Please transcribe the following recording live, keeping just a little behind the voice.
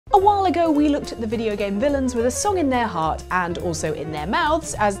A while ago we looked at the video game villains with a song in their heart and also in their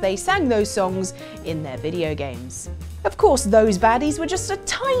mouths as they sang those songs in their video games. Of course, those baddies were just a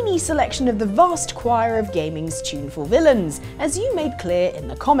tiny selection of the vast choir of gaming's tuneful villains, as you made clear in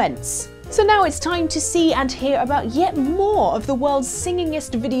the comments. So now it's time to see and hear about yet more of the world's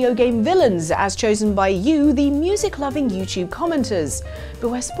singingest video game villains as chosen by you, the music-loving YouTube commenters.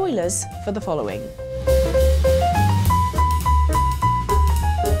 Beware spoilers for the following.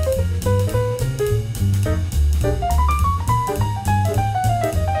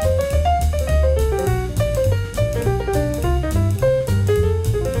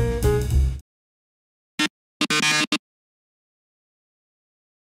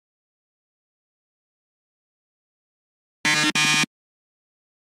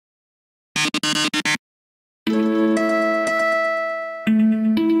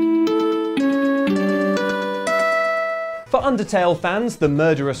 For Undertale fans, the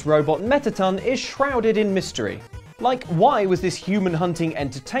murderous robot Metaton is shrouded in mystery. Like, why was this human-hunting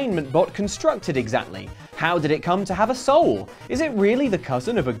entertainment bot constructed exactly? How did it come to have a soul? Is it really the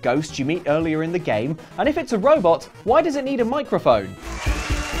cousin of a ghost you meet earlier in the game? And if it's a robot, why does it need a microphone?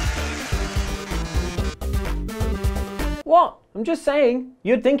 What? I'm just saying,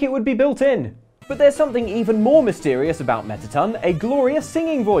 you'd think it would be built in. But there's something even more mysterious about Metaton, a glorious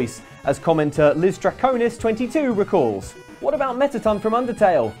singing voice, as commenter Liz Draconis22 recalls. What about Metaton from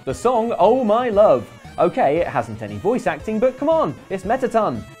Undertale? The song Oh My Love. Okay, it hasn't any voice acting, but come on, it's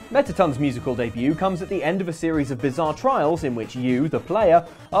Metaton. Metaton's musical debut comes at the end of a series of bizarre trials in which you, the player,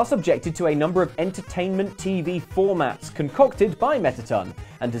 are subjected to a number of entertainment TV formats concocted by Metaton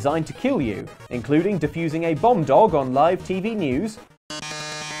and designed to kill you, including defusing a bomb dog on live TV news,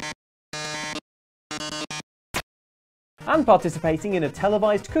 and participating in a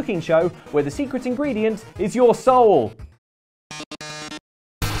televised cooking show where the secret ingredient is your soul.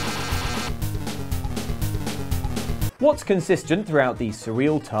 What's consistent throughout these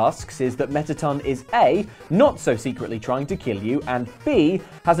surreal tasks is that Metaton is A, not so secretly trying to kill you, and B,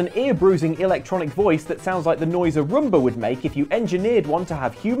 has an ear-bruising electronic voice that sounds like the noise a Roomba would make if you engineered one to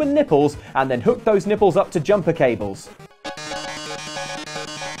have human nipples and then hooked those nipples up to jumper cables.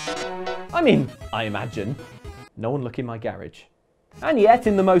 I mean, I imagine. No one look in my garage. And yet,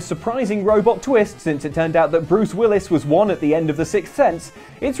 in the most surprising robot twist, since it turned out that Bruce Willis was one at the end of The Sixth Sense,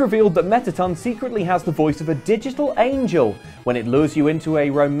 it's revealed that Metaton secretly has the voice of a digital angel when it lures you into a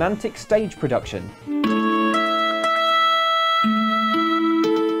romantic stage production.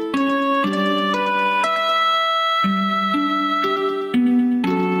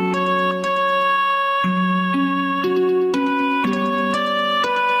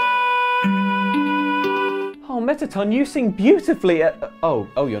 Metaton, you sing beautifully at... Oh,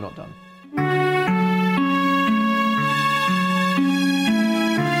 you're not done.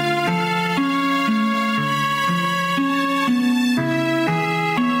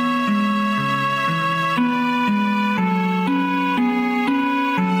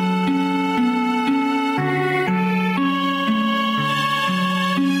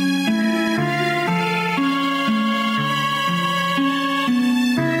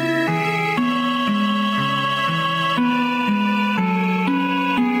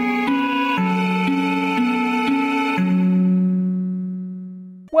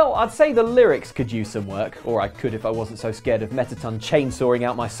 Well, I'd say the lyrics could use some work, or I could if I wasn't so scared of Metaton chainsawing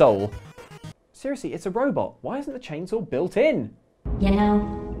out my soul. Seriously, it's a robot. Why isn't the chainsaw built in? You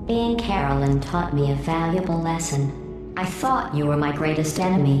know, being Carolyn taught me a valuable lesson. I thought you were my greatest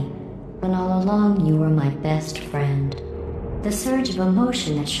enemy, when all along you were my best friend. The surge of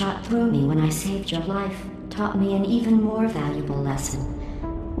emotion that shot through me when I saved your life taught me an even more valuable lesson,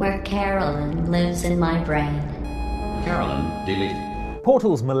 where Carolyn lives in my brain. Carolyn deleted.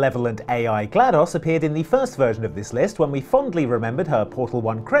 Portal's malevolent AI GLaDOS appeared in the first version of this list when we fondly remembered her Portal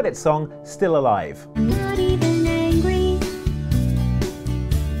 1 credits song, Still Alive. I'm not even angry.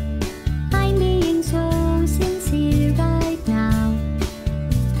 I'm being so sincere right now.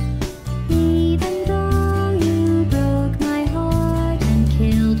 Even though you broke my heart and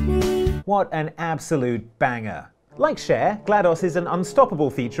killed me. What an absolute banger. Like Cher, GLaDOS is an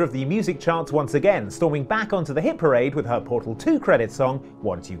unstoppable feature of the music charts once again, storming back onto the hit parade with her Portal 2 credits song,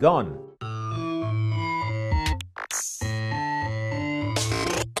 Once You Gone.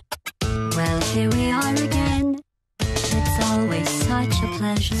 Well, here we are again. It's always such a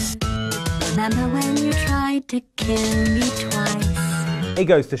pleasure. Remember when you tried to kill me twice? It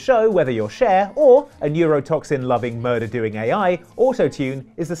goes to show whether you're Cher or a neurotoxin-loving murder-doing AI, auto-tune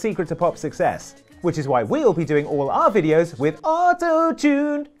is the secret to pop success. Which is why we'll be doing all our videos with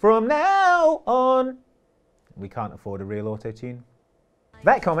auto-tune from now on. We can't afford a real auto-tune.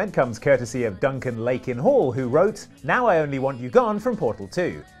 That comment comes courtesy of Duncan Lakin Hall, who wrote, "Now I Only Want You Gone" from Portal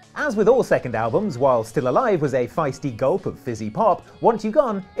 2. As with all second albums, while Still Alive was a feisty gulp of fizzy pop, Want You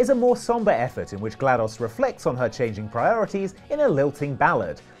Gone is a more somber effort in which GLaDOS reflects on her changing priorities in a lilting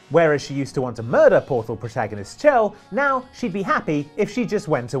ballad. Whereas she used to want to murder Portal protagonist Chell, now she'd be happy if she just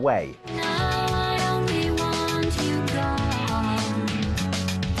went away.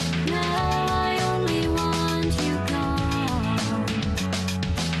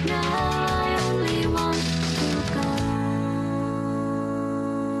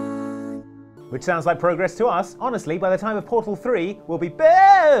 Which sounds like progress to us. Honestly, by the time of Portal 3, we'll be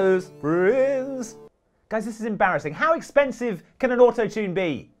best friends. Guys, this is embarrassing. How expensive can an auto-tune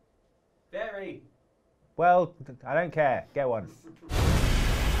be? Very. Well, I don't care. Get one.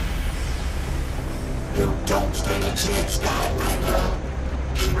 You don't stand a chance, Skylander.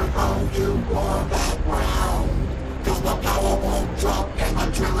 Even though you are background. Cause my power won't drop and my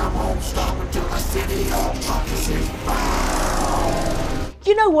driller won't stop until the city of darkness is found.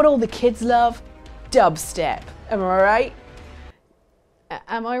 You know what all the kids love? Dubstep. Am I right?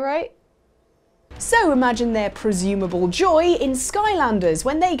 Am I right? So imagine their presumable joy in Skylanders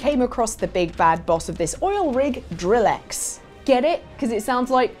when they came across the big bad boss of this oil rig, Drillex. Get it? Because it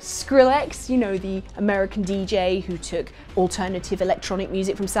sounds like Skrillex, you know, the American DJ who took alternative electronic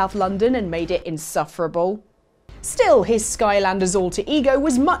music from South London and made it insufferable. Still, his Skylanders alter ego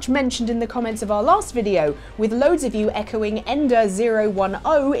was much mentioned in the comments of our last video, with loads of you echoing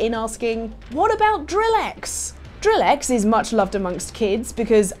Ender010 in asking, what about Drillex? Drillex is much loved amongst kids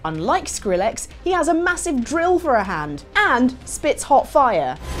because, unlike Skrillex, he has a massive drill for a hand and spits hot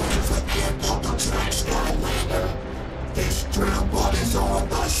fire. This drill bot is on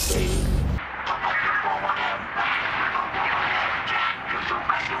the scene.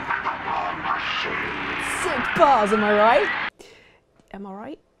 Sick bars, am I right? Am I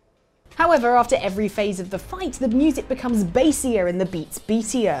right? However, after every phase of the fight, the music becomes bassier and the beats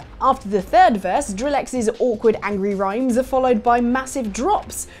beatier. After the third verse, Drillex's awkward angry rhymes are followed by massive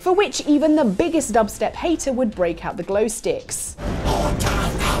drops, for which even the biggest dubstep hater would break out the glow sticks. On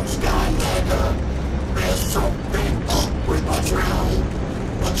time now, Skylander. There's something up with my drill.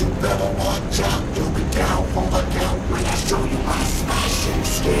 But you better watch out, you'll be down for the count when I show you my smashing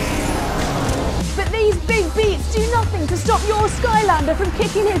skill. But these big beats do nothing to stop your Skylander from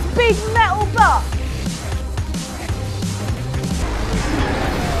kicking his big metal butt!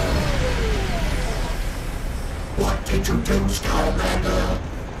 What did you do, Skylander?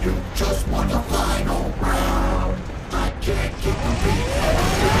 You just won the final round. I can't keep the beat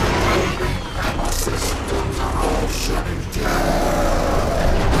and my systems are all shutting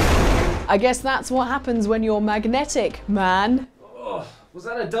down. I guess that's what happens when you're magnetic, man. Oh, was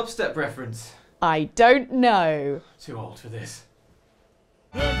that a dubstep reference? I don't know. Too old for this.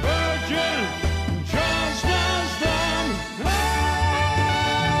 The Virgin just as them.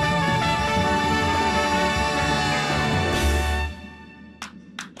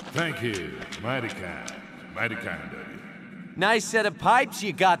 Thank you. Mighty kind of you. Nice set of pipes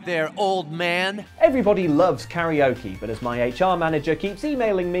you got there, old man. Everybody loves karaoke, but as my HR manager keeps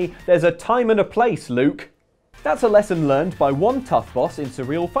emailing me, there's a time and a place, Luke. That's a lesson learned by one tough boss in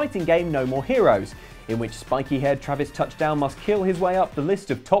surreal fighting game No More Heroes, in which spiky-haired Travis Touchdown must kill his way up the list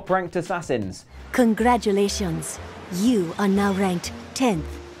of top-ranked assassins. Congratulations. You are now ranked 10th.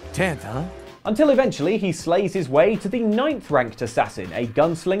 10th, huh? Until eventually he slays his way to the 9th-ranked assassin, a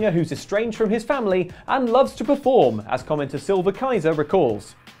gunslinger who's estranged from his family and loves to perform, as commenter Silver Kaiser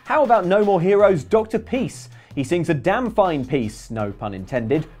recalls. How about No More Heroes' Dr. Peace? He sings a damn fine piece, no pun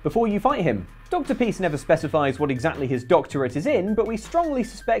intended, before you fight him. Dr. Peace never specifies what exactly his doctorate is in, but we strongly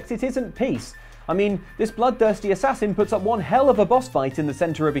suspect it isn't peace. I mean, this bloodthirsty assassin puts up one hell of a boss fight in the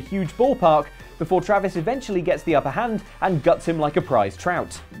centre of a huge ballpark before Travis eventually gets the upper hand and guts him like a prize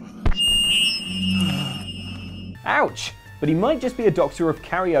trout. Ouch! But he might just be a doctor of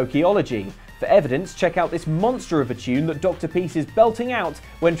karaokeology. For evidence, check out this monster of a tune that Dr. Peace is belting out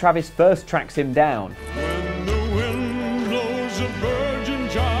when Travis first tracks him down. When the wind blows, a virgin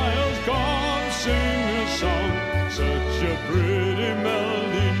child's gone, sing a song, such a pretty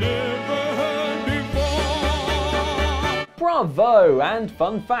melody never heard before. Bravo! And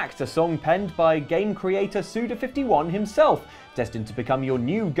fun fact, a song penned by game creator Suda51 himself, destined to become your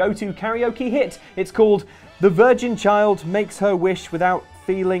new go-to karaoke hit. It's called The Virgin Child Makes Her Wish Without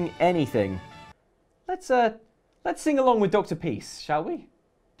Feeling Anything. Let's sing along with Dr. Peace, shall we?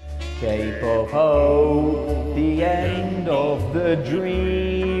 Cape of Hope, the end of the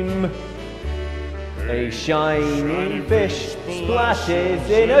dream. A shining fish splashes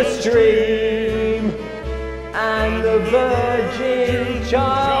in a stream. and the virgin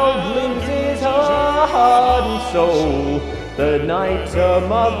child loses her heart and soul. The night her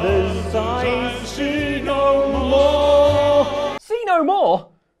mother's eyes see no more. See no more?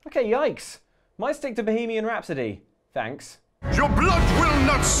 Okay, yikes. Might stick to Bohemian Rhapsody. Thanks. Your blood will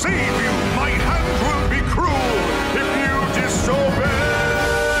not save you. My hand will be cruel if you disobey.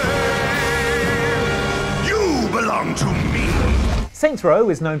 You belong to me. Saints Row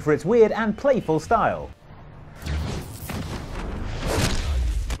is known for its weird and playful style.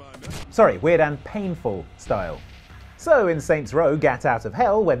 Sorry, weird and painful style. So in Saints Row Gat Out of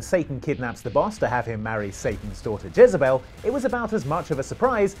Hell, when Satan kidnaps the boss to have him marry Satan's daughter Jezebel, it was about as much of a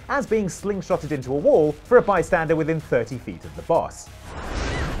surprise as being slingshotted into a wall for a bystander within 30 feet of the boss.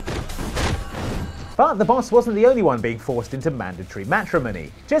 But the boss wasn't the only one being forced into mandatory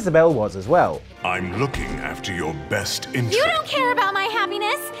matrimony. Jezebel was as well. I'm looking after your best interest. You don't care about my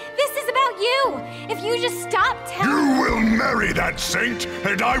happiness. This is about you. If you just stop telling... You will marry that saint,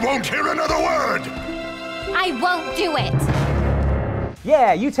 and I won't hear another word! I won't do it.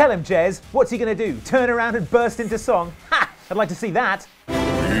 Yeah, you tell him, Jez. What's he gonna do? Turn around and burst into song? Ha! I'd like to see that.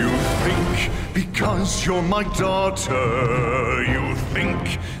 You think because you're my daughter, you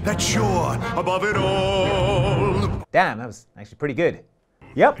think that you're above it all. Damn, that was actually pretty good.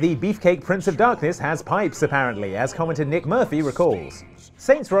 Yep, the Beefcake Prince of Darkness has pipes apparently, as commenter Nick Murphy recalls.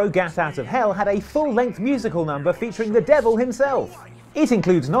 Saints Row Gat Out of Hell had a full-length musical number featuring the devil himself. It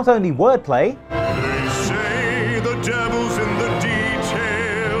includes not only wordplay, They say the devil's in the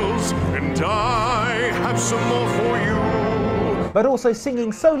details, and I have some more for you. but also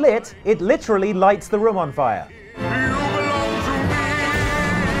singing so lit, it literally lights the room on fire. You belong to me.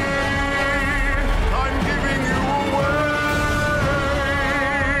 I'm giving you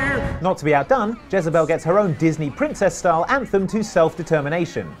away. Not to be outdone, Jezebel gets her own Disney princess-style anthem to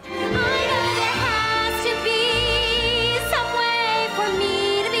self-determination.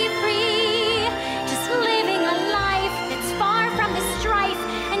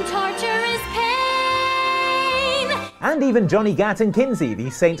 And even Johnny Gat and Kinsey, the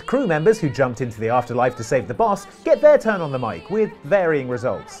Saint crew members who jumped into the afterlife to save the boss, get their turn on the mic, with varying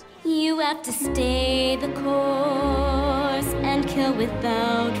results. You have to stay the course and kill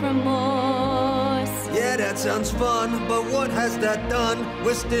without remorse. Yeah, that sounds fun, but what has that done?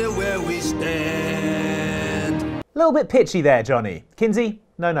 We're still where we stand. A little bit pitchy there, Johnny. Kinsey,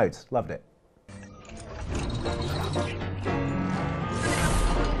 no notes. Loved it.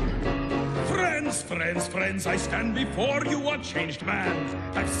 Friends, I stand before you a changed man.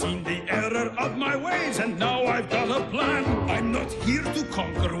 I've seen the error of my ways, and now I've got a plan. I'm not here to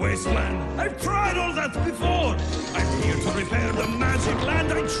conquer wasteland. I've tried all that before. I'm here to repair the magic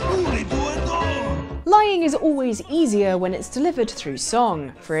land I truly do adore. Lying is always easier when it's delivered through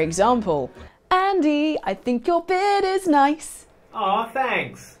song. For example, Andy, I think your beard is nice. Aw,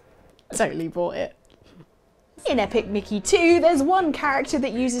 thanks. Totally bought it. In Epic Mickey 2, there's one character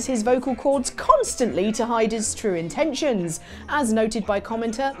that uses his vocal cords constantly to hide his true intentions. As noted by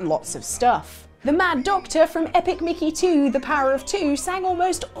commenter, lots of stuff. The Mad Doctor from Epic Mickey 2, The Power of Two, sang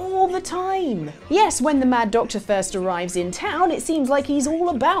almost all the time. Yes, when the Mad Doctor first arrives in town, it seems like he's all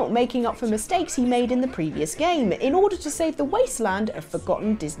about making up for mistakes he made in the previous game, in order to save the wasteland of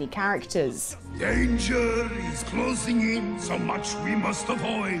forgotten Disney characters. Danger is closing in, so much we must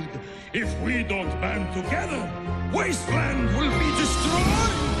avoid. If we don't band together, wasteland will be destroyed.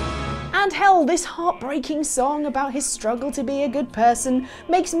 And hell, this heartbreaking song about his struggle to be a good person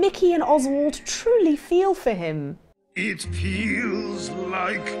makes Mickey and Oswald truly feel for him. It feels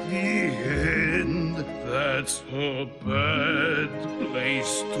like the end. That's a bad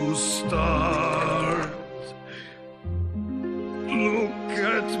place to start. Look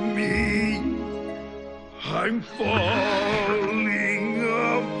at me. I'm falling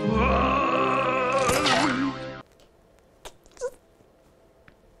apart.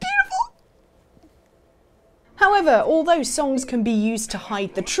 However, although songs can be used to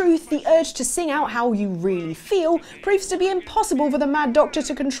hide the truth, the urge to sing out how you really feel proves to be impossible for the Mad Doctor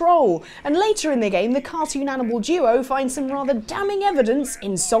to control, and later in the game the cartoon animal duo finds some rather damning evidence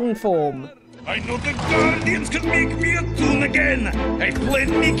in song form. I know the Guardians can make me a tune again. I played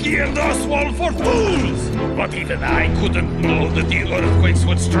Mickey and Oswald for fools. But even I couldn't know that the earthquakes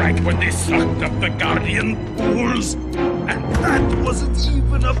would strike when they sucked up the Guardian pools. And that wasn't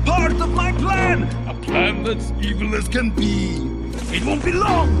even a part of my plan. A plan that's evil as can be. It won't be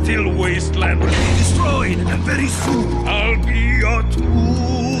long till Wasteland will be destroyed. And very soon I'll be a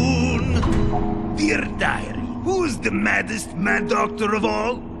tune. Dear Diary, who's the maddest Mad Doctor of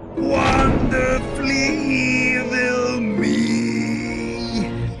all? Wonderfully evil me.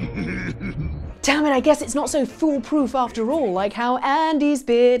 Damn it, I guess it's not so foolproof after all, like how Andy's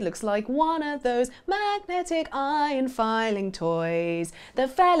beard looks like one of those magnetic iron filing toys that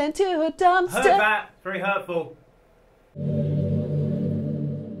fell into a dumpster. Heard that. Very hurtful.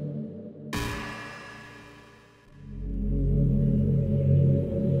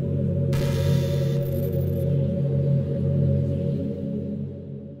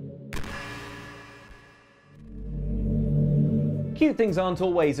 Cute things aren't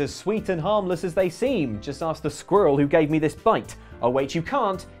always as sweet and harmless as they seem. Just ask the squirrel who gave me this bite. Oh wait, you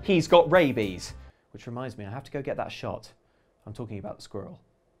can't. He's got rabies. Which reminds me, I have to go get that shot. I'm talking about the squirrel.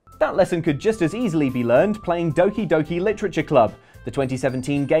 That lesson could just as easily be learned playing Doki Doki Literature Club, the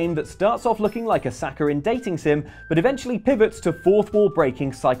 2017 game that starts off looking like a saccharine dating sim, but eventually pivots to fourth wall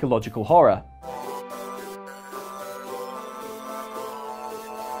breaking psychological horror.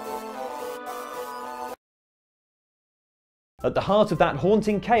 At the heart of that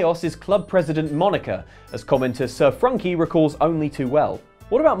haunting chaos is club president Monica, as commenter Sir Frunky recalls only too well.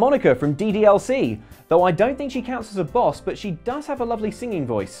 What about Monica from DDLC? Though I don't think she counts as a boss, but she does have a lovely singing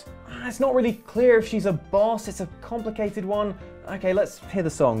voice. It's not really clear if she's a boss, it's a complicated one. Okay, let's hear the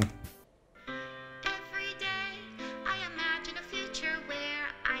song. Every day, I imagine a future where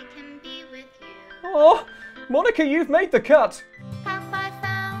I can be with you. Oh, Monica, you've made the cut! Have I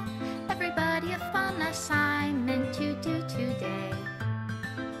found everybody a fun assignment to do today?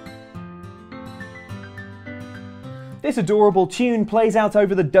 This adorable tune plays out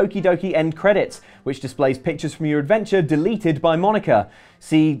over the Doki Doki end credits, which displays pictures from your adventure deleted by Monica.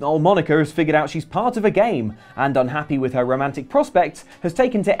 See, old Monica has figured out she's part of a game, and unhappy with her romantic prospects, has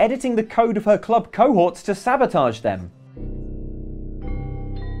taken to editing the code of her club cohorts to sabotage them.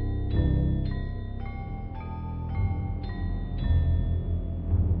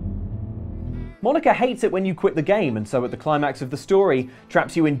 Monica hates it when you quit the game, and so at the climax of the story,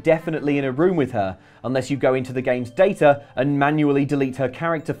 traps you indefinitely in a room with her, unless you go into the game's data and manually delete her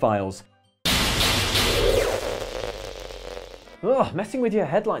character files. Ugh, messing with your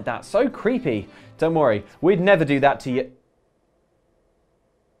head like that, so creepy. Don't worry, we'd never do that to you.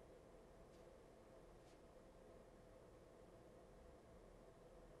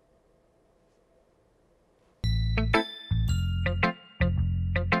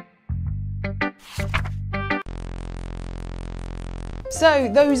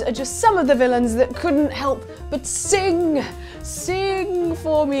 So those are just some of the villains that couldn't help but sing! Sing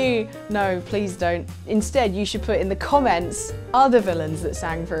for me! No, please don't. Instead, you should put in the comments other villains that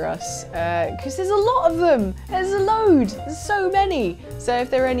sang for us, because there's a lot of them. There's a load. There's so many. So if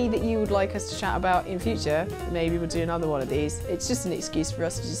there are any that you would like us to chat about in future, maybe we'll do another one of these. It's just an excuse for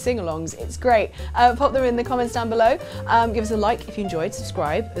us to do sing-alongs. It's great. Pop them in the comments down below. Give us a like if you enjoyed.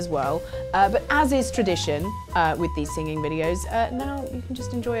 Subscribe as well. But as is tradition with these singing videos, now you can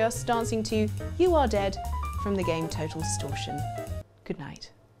just enjoy us dancing to You Are Dead from the game Total Distortion. Good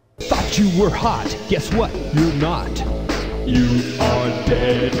night. Thought you were hot, guess what? You're not. You are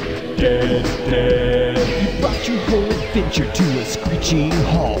dead, dead, dead. You brought your whole adventure to a screeching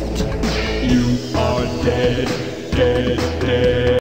halt. You are dead, dead, dead.